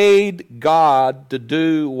persuade God to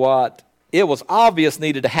do what it was obvious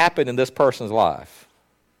needed to happen in this person's life.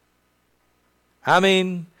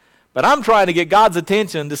 But I'm trying to get God's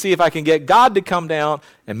attention to see if I can get God to come down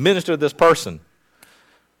and minister to this person.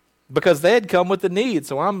 Because they had come with the need,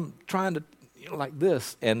 so I'm trying to, like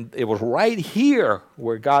this. And it was right here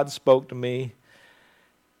where God spoke to me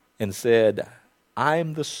and said,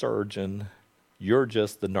 I'm the surgeon, you're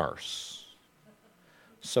just the nurse.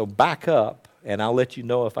 So back up, and I'll let you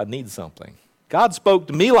know if I need something. God spoke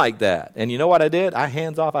to me like that. And you know what I did?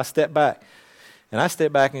 Hands off, I stepped back. And I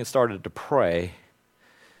stepped back and started to pray,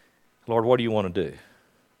 Lord, what do you want to do?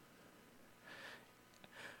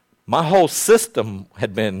 My whole system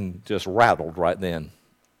had been just rattled right then.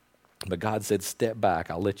 But God said, step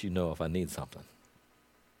back, I'll let you know if I need something.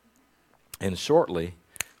 And shortly,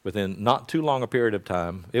 within not too long a period of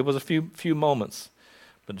time, it was a few moments,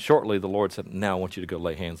 but shortly the Lord said, now I want you to go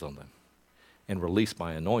lay hands on them and release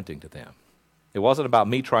my anointing to them. It wasn't about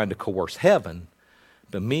me trying to coerce heaven,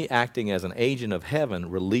 but me acting as an agent of heaven,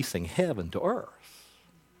 releasing heaven to earth.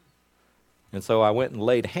 And so I went and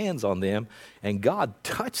laid hands on them, and God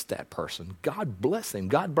touched that person. God blessed them.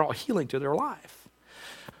 God brought healing to their life.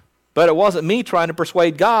 But it wasn't me trying to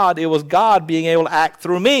persuade God. It was God being able to act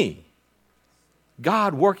through me.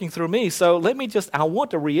 God working through me. So I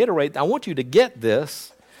want to reiterate, I want you to get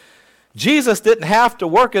this. Jesus didn't have to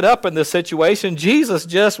work it up in this situation. Jesus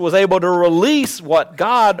just was able to release what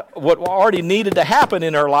already needed to happen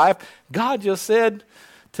in her life. God just said,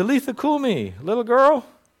 Talitha kumi, little girl,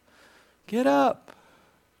 get up.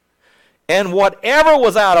 And whatever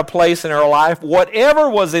was out of place in her life, whatever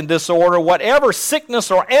was in disorder, whatever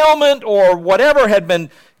sickness or ailment or whatever had been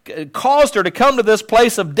caused her to come to this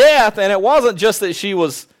place of death, and it wasn't just that she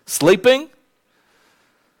was sleeping.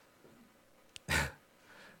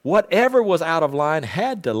 Whatever was out of line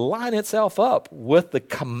had to line itself up with the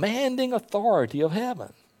commanding authority of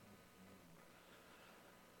heaven.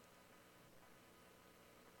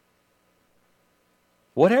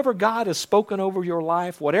 Whatever God has spoken over your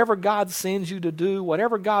life, whatever God sends you to do,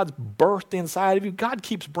 whatever God's birthed inside of you, God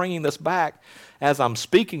keeps bringing this back as I'm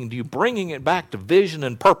speaking to you, bringing it back to vision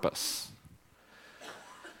and purpose.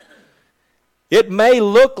 It may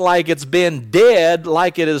look like it's been dead,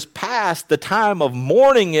 like it is past the time of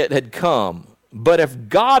mourning it had come. But if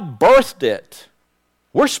God birthed it,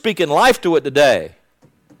 we're speaking life to it today.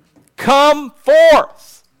 Come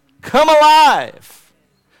forth. Come alive.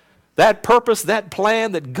 That purpose, that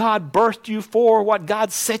plan that God birthed you for, what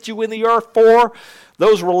God set you in the earth for,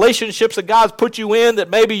 those relationships that God's put you in that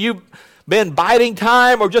maybe you've been biding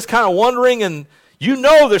time or just kind of wondering, and you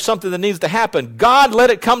know there's something that needs to happen. God, let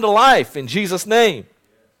it come to life in Jesus' name.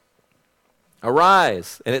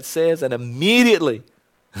 Arise. And it says, and immediately,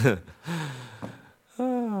 he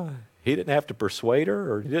didn't have to persuade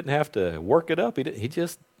her, or he didn't have to work it up. He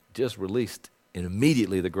just released. And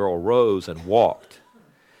immediately the girl rose and walked.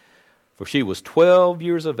 For she was 12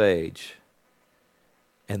 years of age,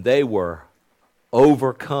 and they were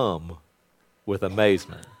overcome with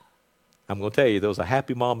amazement. I'm going to tell you, there was a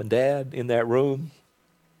happy mom and dad in that room.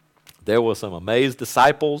 There were some amazed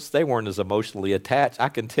disciples. They weren't as emotionally attached. I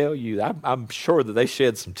can tell you, I'm sure that they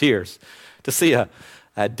shed some tears. To see a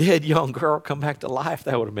dead young girl come back to life,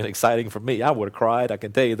 that would have been exciting for me. I would have cried, I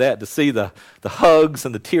can tell you that. To see the hugs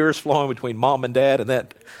and the tears flowing between mom and dad and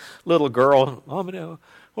that little girl. Mom,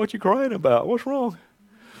 what you crying about? What's wrong?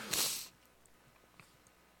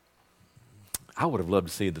 I would have loved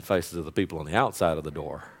to see the faces of the people on the outside of the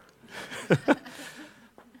door.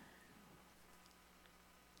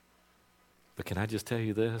 But can I just tell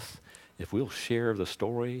you this? If we'll share the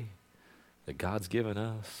story that God's given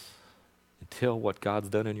us and tell what God's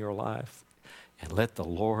done in your life and let the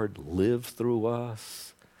Lord live through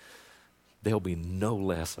us, they'll be no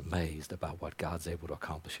less amazed about what God's able to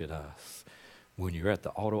accomplish in us. When you're at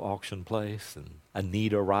the auto auction place and a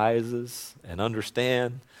need arises and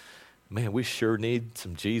understand, man, we sure need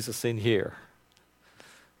some Jesus in here.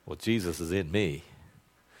 Well, Jesus is in me.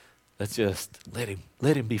 Let's just let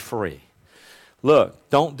him be free. Look,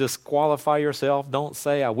 don't disqualify yourself. Don't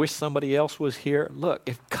say, I wish somebody else was here. Look,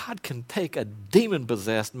 if God can take a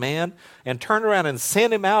demon-possessed man and turn around and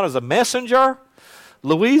send him out as a messenger.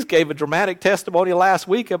 Louise gave a dramatic testimony last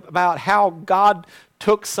week about how God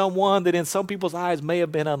took someone that in some people's eyes may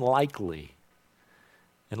have been unlikely.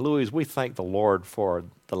 And Louise, we thank the Lord for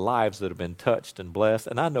the lives that have been touched and blessed.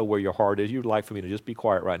 And I know where your heart is. You'd like for me to just be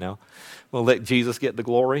quiet right now. We'll let Jesus get the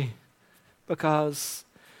glory, because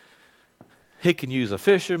he can use a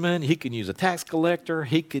fisherman. He can use a tax collector.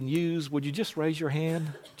 He can use, would you just raise your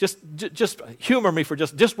hand? Just humor me for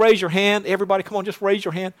just raise your hand. Everybody, come on, just raise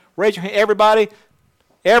your hand. Raise your hand. Everybody.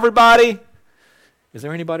 Is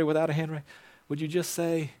there anybody without a hand raised? Would you just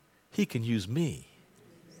say, he can use me?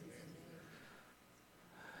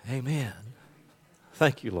 Amen.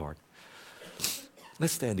 Thank you, Lord.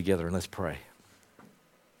 Let's stand together and let's pray.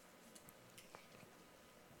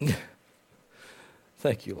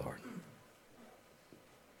 Thank you, Lord.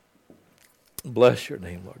 Bless your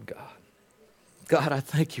name, Lord God. God, I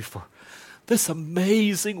thank you for this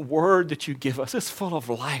amazing word that you give us. It's full of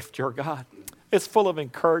life, dear God. It's full of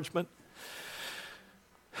encouragement.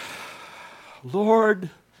 Lord,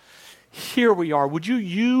 here we are. Would you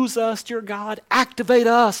use us, dear God? Activate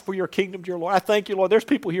us for your kingdom, dear Lord. I thank you, Lord. There's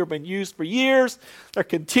people here who have been used for years. They're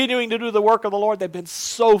continuing to do the work of the Lord. They've been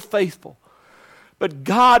so faithful. But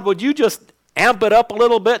God, would you just amp it up a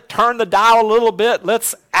little bit, turn the dial a little bit.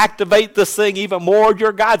 Let's activate this thing even more,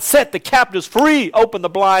 dear God. Set the captives free. Open the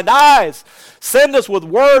blind eyes. Send us with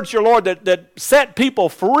words, dear Lord, that set people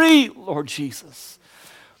free, Lord Jesus.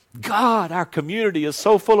 God, our community is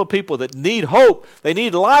so full of people that need hope. They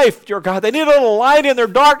need life, dear God. They need a little light in their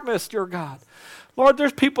darkness, dear God. Lord,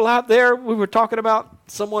 there's people out there. We were talking about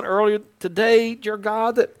someone earlier today, dear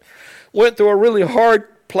God, that went through a really hard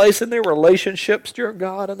place in their relationships, dear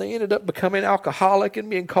God, and they ended up becoming alcoholic and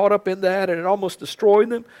being caught up in that, and it almost destroyed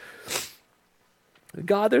them.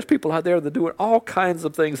 God, there's people out there that are doing all kinds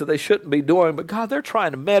of things that they shouldn't be doing, but God, they're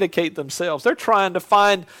trying to medicate themselves. They're trying to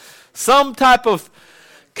find some type of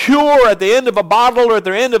cure at the end of a bottle or at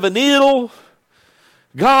the end of a needle.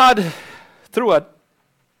 God, through a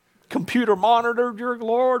computer monitor, dear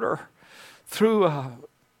Lord, or through a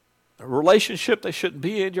relationship they shouldn't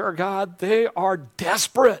be in, dear God, they are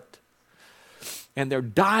desperate. And they're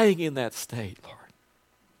dying in that state, Lord.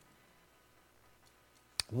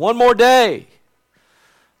 One more day.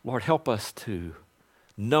 Lord, help us to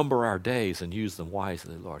number our days and use them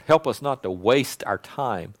wisely, Lord. Help us not to waste our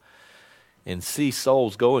time and see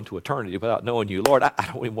souls go into eternity without knowing you. Lord, I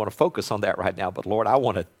don't even want to focus on that right now, but Lord, I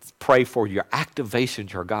want to pray for your activation,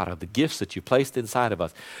 your God, of the gifts that you placed inside of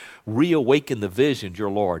us. Reawaken the vision, your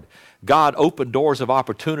Lord. God, open doors of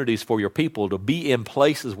opportunities for your people to be in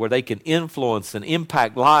places where they can influence and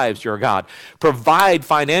impact lives, your God. Provide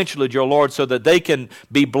financially, your Lord, so that they can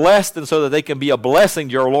be blessed and so that they can be a blessing,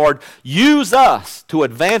 your Lord. Use us to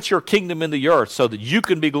advance your kingdom in the earth so that you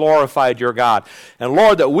can be glorified, your God. And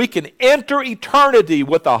Lord, that we can enter eternity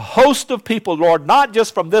with a host of people, Lord, not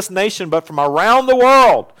just from this nation, but from around the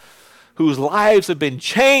world, whose lives have been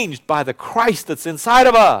changed by the Christ that's inside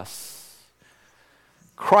of us.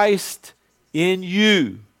 Christ in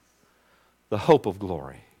you, the hope of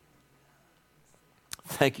glory.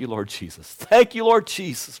 Thank you, Lord Jesus. Thank you, Lord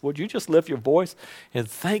Jesus. Would you just lift your voice and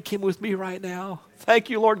thank him with me right now?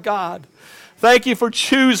 Thank you, Lord God. Thank you for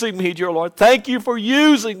choosing me, dear Lord. Thank you for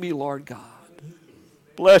using me, Lord God.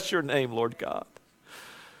 Bless your name, Lord God.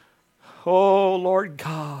 Oh, Lord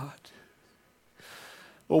God.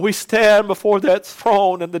 When we stand before that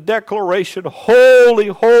throne and the declaration, holy,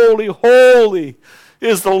 holy, holy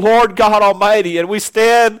is the Lord God Almighty, and we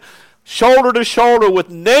stand shoulder to shoulder with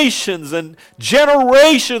nations and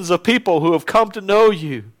generations of people who have come to know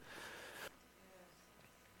you.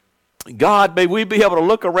 God, may we be able to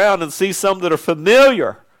look around and see some that are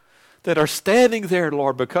familiar, that are standing there,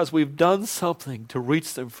 Lord, because we've done something to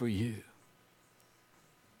reach them for you.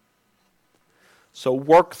 So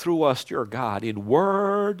work through us, dear God, in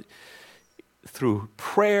word, through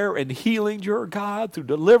prayer and healing, dear God, through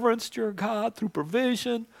deliverance, dear God, through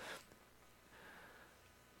provision.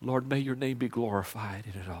 Lord, may your name be glorified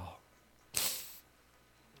in it all.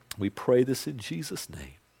 We pray this in Jesus'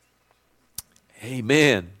 name.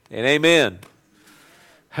 Amen and amen.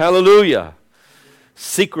 Hallelujah.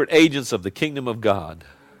 Secret agents of the kingdom of God.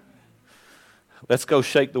 Let's go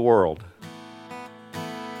shake the world.